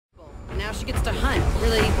now she gets to hunt,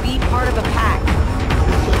 really be part of a pack.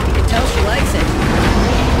 You can tell she likes it.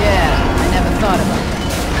 Yeah, I never thought about that.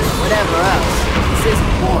 Whatever else, this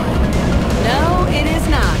isn't boring. No, it is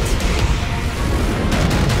not.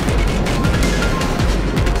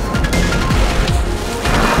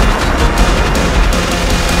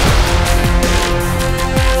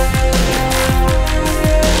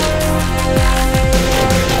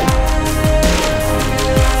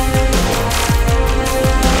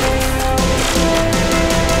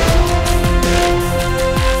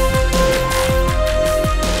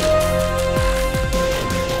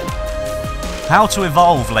 How to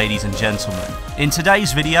evolve, ladies and gentlemen. In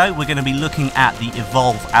today's video we're going to be looking at the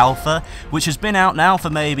Evolve Alpha, which has been out now for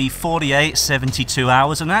maybe 48, 72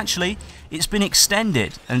 hours, and actually it's been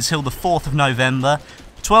extended until the 4th of November,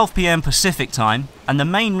 12 PM Pacific time, and the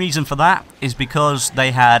main reason for that is because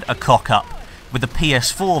they had a cock-up with the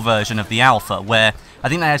PS4 version of the Alpha, where I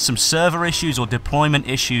think they had some server issues or deployment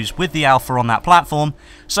issues with the Alpha on that platform,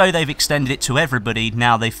 so they've extended it to everybody.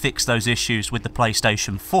 Now they've fixed those issues with the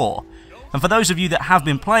PlayStation 4. And for those of you that have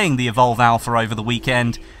been playing the Evolve Alpha over the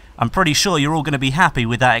weekend, I'm pretty sure you're all going to be happy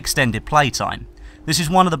with that extended playtime. This is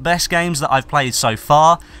one of the best games that I've played so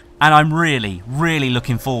far, and I'm really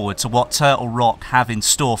looking forward to what Turtle Rock have in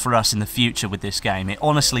store for us in the future with this game. It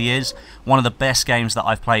honestly is one of the best games that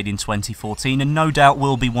I've played in 2014, and no doubt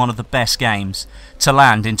will be one of the best games to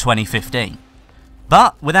land in 2015.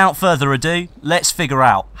 But without further ado, let's figure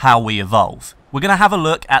out how we evolve. We're going to have a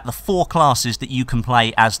look at the 4 classes that you can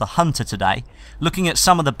play as the Hunter today, looking at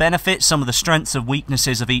some of the benefits, some of the strengths and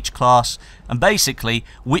weaknesses of each class, and basically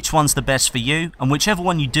which one's the best for you, and whichever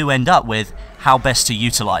one you do end up with, how best to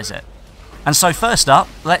utilise it. And so first up,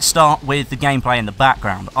 let's start with the gameplay in the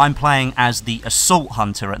background. I'm playing as the Assault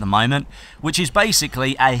Hunter at the moment, which is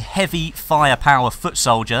basically a heavy firepower foot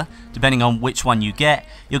soldier. Depending on which one you get,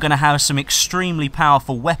 you're going to have some extremely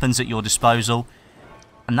powerful weapons at your disposal,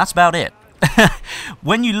 and that's about it.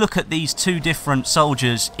 When you look at these two different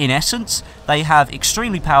soldiers, in essence, they have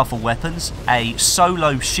extremely powerful weapons, a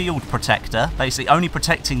solo shield protector, basically only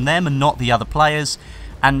protecting them and not the other players,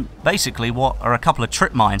 and basically what are a couple of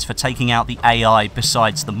trip mines for taking out the AI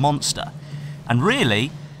besides the monster. And really,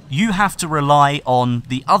 you have to rely on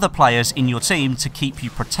the other players in your team to keep you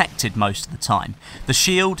protected most of the time. The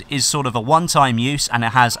shield is sort of a one-time use and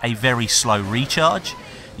it has a very slow recharge.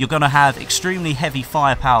 You're going to have extremely heavy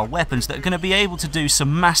firepower weapons that are going to be able to do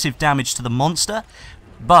some massive damage to the monster,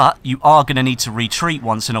 but you are going to need to retreat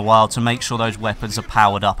once in a while to make sure those weapons are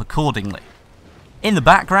powered up accordingly. In the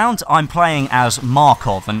background, I'm playing as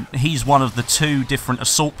Markov, and he's one of the 2 different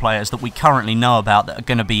assault players that we currently know about that are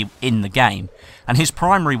going to be in the game. And his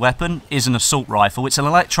primary weapon is an assault rifle. It's an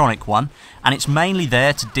electronic one, and it's mainly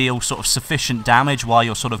there to deal sort of sufficient damage while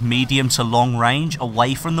you're sort of medium to long range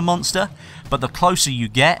away from the monster. But the closer you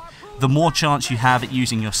get, the more chance you have at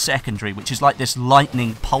using your secondary, which is like this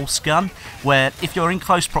lightning pulse gun, where if you're in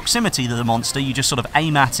close proximity to the monster, you just sort of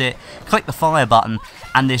aim at it, click the fire button,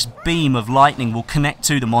 and this beam of lightning will connect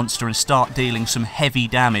to the monster and start dealing some heavy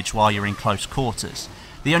damage while you're in close quarters.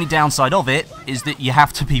 The only downside of it is that you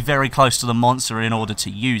have to be very close to the monster in order to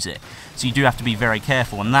use it, so you do have to be very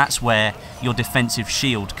careful, and that's where your defensive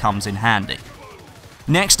shield comes in handy.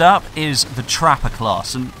 Next up is the Trapper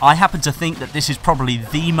class, and I happen to think that this is probably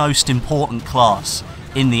the most important class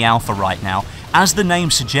in the Alpha right now. As the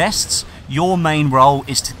name suggests, your main role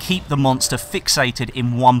is to keep the monster fixated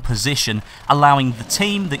in one position, allowing the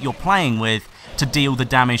team that you're playing with to deal the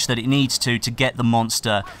damage that it needs to get the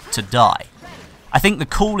monster to die. I think the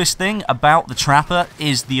coolest thing about the Trapper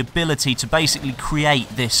is the ability to basically create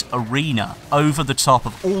this arena over the top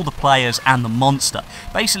of all the players and the monster,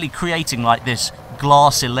 basically creating like this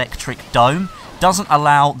glass electric dome. Doesn't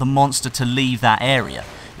allow the monster to leave that area.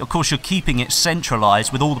 Of course, you're keeping it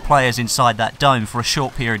centralized with all the players inside that dome for a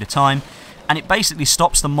short period of time, and it basically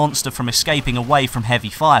stops the monster from escaping away from heavy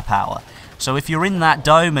firepower. So if you're in that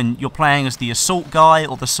dome and you're playing as the assault guy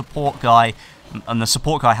or the support guy, and the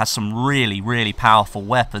support guy has some really powerful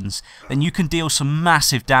weapons, then you can deal some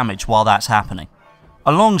massive damage while that's happening.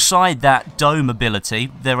 Alongside that dome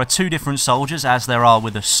ability, there are 2 different soldiers, as there are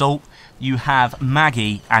with Assault. You have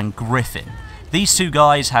Maggie and Griffin. These 2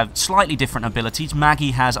 guys have slightly different abilities.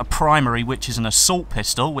 Maggie has a primary, which is an assault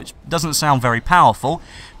pistol, which doesn't sound very powerful,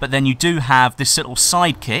 but then you do have this little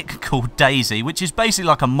sidekick called Daisy, which is basically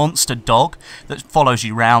like a monster dog that follows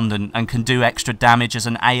you around and can do extra damage as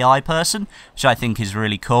an AI person, which I think is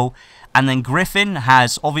really cool. And then Griffin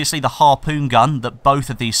has obviously the harpoon gun that both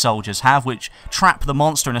of these soldiers have, which trap the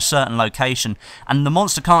monster in a certain location, and the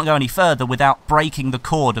monster can't go any further without breaking the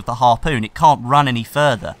cord of the harpoon. It can't run any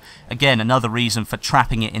further. Again, another reason for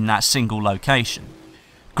trapping it in that single location.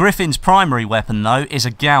 Griffin's primary weapon though is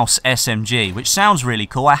a Gauss SMG, which sounds really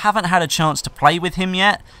cool. I haven't had a chance to play with him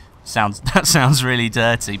yet. That sounds really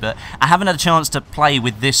dirty, but I haven't had a chance to play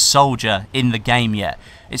with this soldier in the game yet.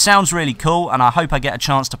 It sounds really cool, and I hope I get a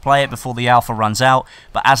chance to play it before the alpha runs out,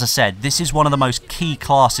 but as I said, this is one of the most key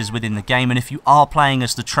classes within the game, and if you are playing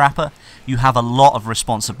as the Trapper, you have a lot of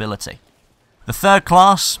responsibility. The third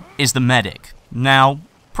class is the Medic. Now,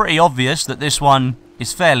 pretty obvious that this one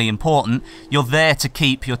is fairly important. You're there to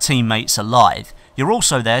keep your teammates alive. You're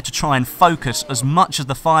also there to try and focus as much of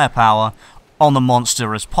the firepower on the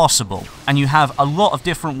monster as possible, and you have a lot of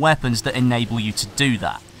different weapons that enable you to do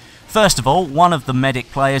that. First of all, one of the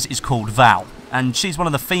medic players is called Val, and she's one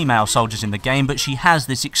of the female soldiers in the game, but she has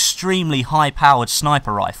this extremely high-powered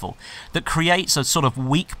sniper rifle that creates a sort of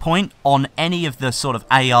weak point on any of the sort of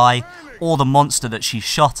AI or the monster that she's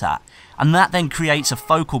shot at, and that then creates a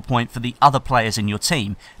focal point for the other players in your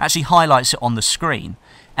team. It actually highlights it on the screen,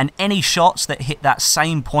 and any shots that hit that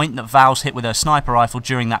same point that Val's hit with her sniper rifle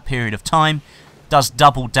during that period of time does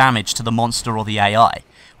double damage to the monster or the AI,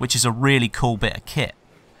 which is a really cool bit of kit.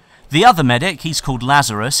 The other medic, he's called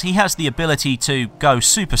Lazarus. He has the ability to go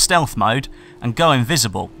super stealth mode and go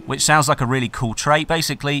invisible, which sounds like a really cool trait.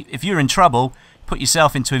 Basically, if you're in trouble, put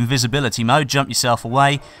yourself into invisibility mode, jump yourself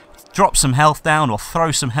away, drop some health down or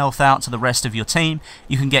throw some health out to the rest of your team,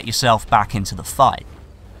 you can get yourself back into the fight.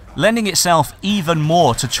 Lending itself even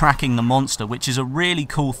more to tracking the monster, which is a really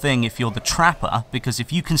cool thing if you're the Trapper, because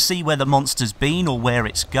if you can see where the monster's been or where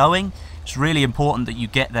it's going, it's really important that you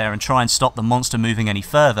get there and try and stop the monster moving any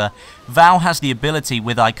further. Val has the ability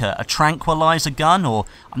with like a tranquilizer gun, or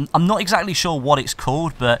I'm not exactly sure what it's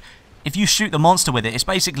called, but if you shoot the monster with it, it's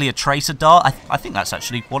basically a tracer dart. I think that's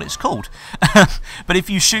actually what it's called. But if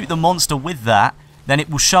you shoot the monster with that, then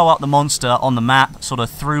it will show up the monster on the map, sort of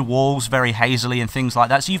through walls, very hazily and things like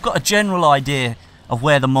that. So you've got a general idea of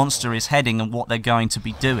where the monster is heading and what they're going to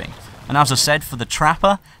be doing. And as I said, for the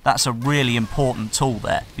Trapper, that's a really important tool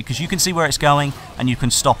there, because you can see where it's going and you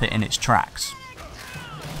can stop it in its tracks.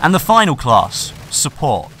 And the final class,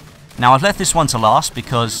 Support. Now I've left this one to last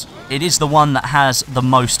because it is the one that has the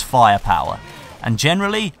most firepower. And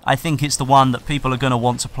generally, I think it's the one that people are going to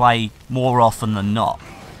want to play more often than not.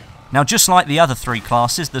 Now, just like the other three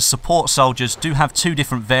classes, the support soldiers do have two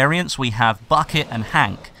different variants. We have Bucket and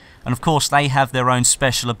Hank, and of course they have their own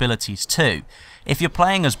special abilities too. If you're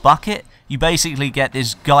playing as Bucket, you basically get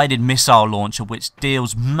this guided missile launcher which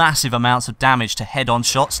deals massive amounts of damage to head-on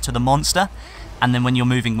shots to the monster, and then when you're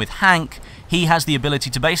moving with Hank, he has the ability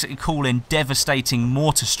to basically call in devastating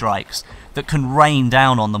mortar strikes that can rain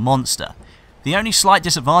down on the monster. The only slight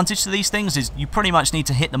disadvantage to these things is you pretty much need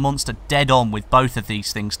to hit the monster dead on with both of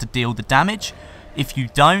these things to deal the damage. If you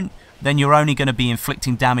don't, then you're only going to be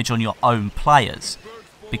inflicting damage on your own players.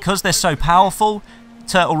 Because they're so powerful,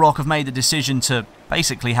 Turtle Rock have made the decision to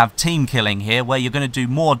basically have team killing here, where you're going to do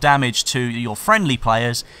more damage to your friendly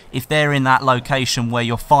players if they're in that location where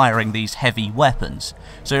you're firing these heavy weapons.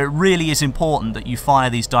 So it really is important that you fire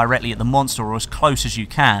these directly at the monster or as close as you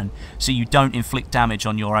can, so you don't inflict damage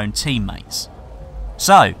on your own teammates.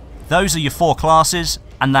 So, those are your four classes,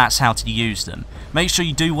 and that's how to use them. Make sure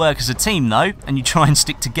you do work as a team though, and you try and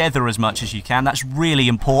stick together as much as you can. That's really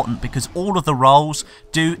important because all of the roles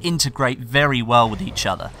do integrate very well with each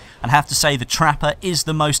other. And I have to say the Trapper is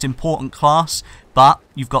the most important class, but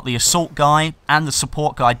you've got the assault guy and the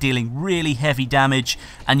support guy dealing really heavy damage,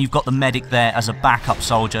 and you've got the medic there as a backup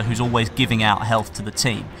soldier who's always giving out health to the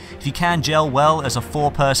team. If you can gel well as a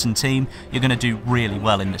four-person team, you're going to do really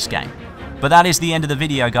well in this game. But that is the end of the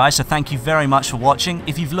video, guys, so thank you very much for watching.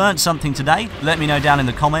 If you've learned something today, let me know down in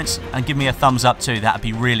the comments and give me a thumbs up too, that would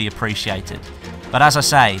be really appreciated. But as I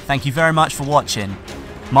say, thank you very much for watching.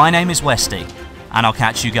 My name is Westy, and I'll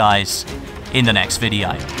catch you guys in the next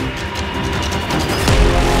video.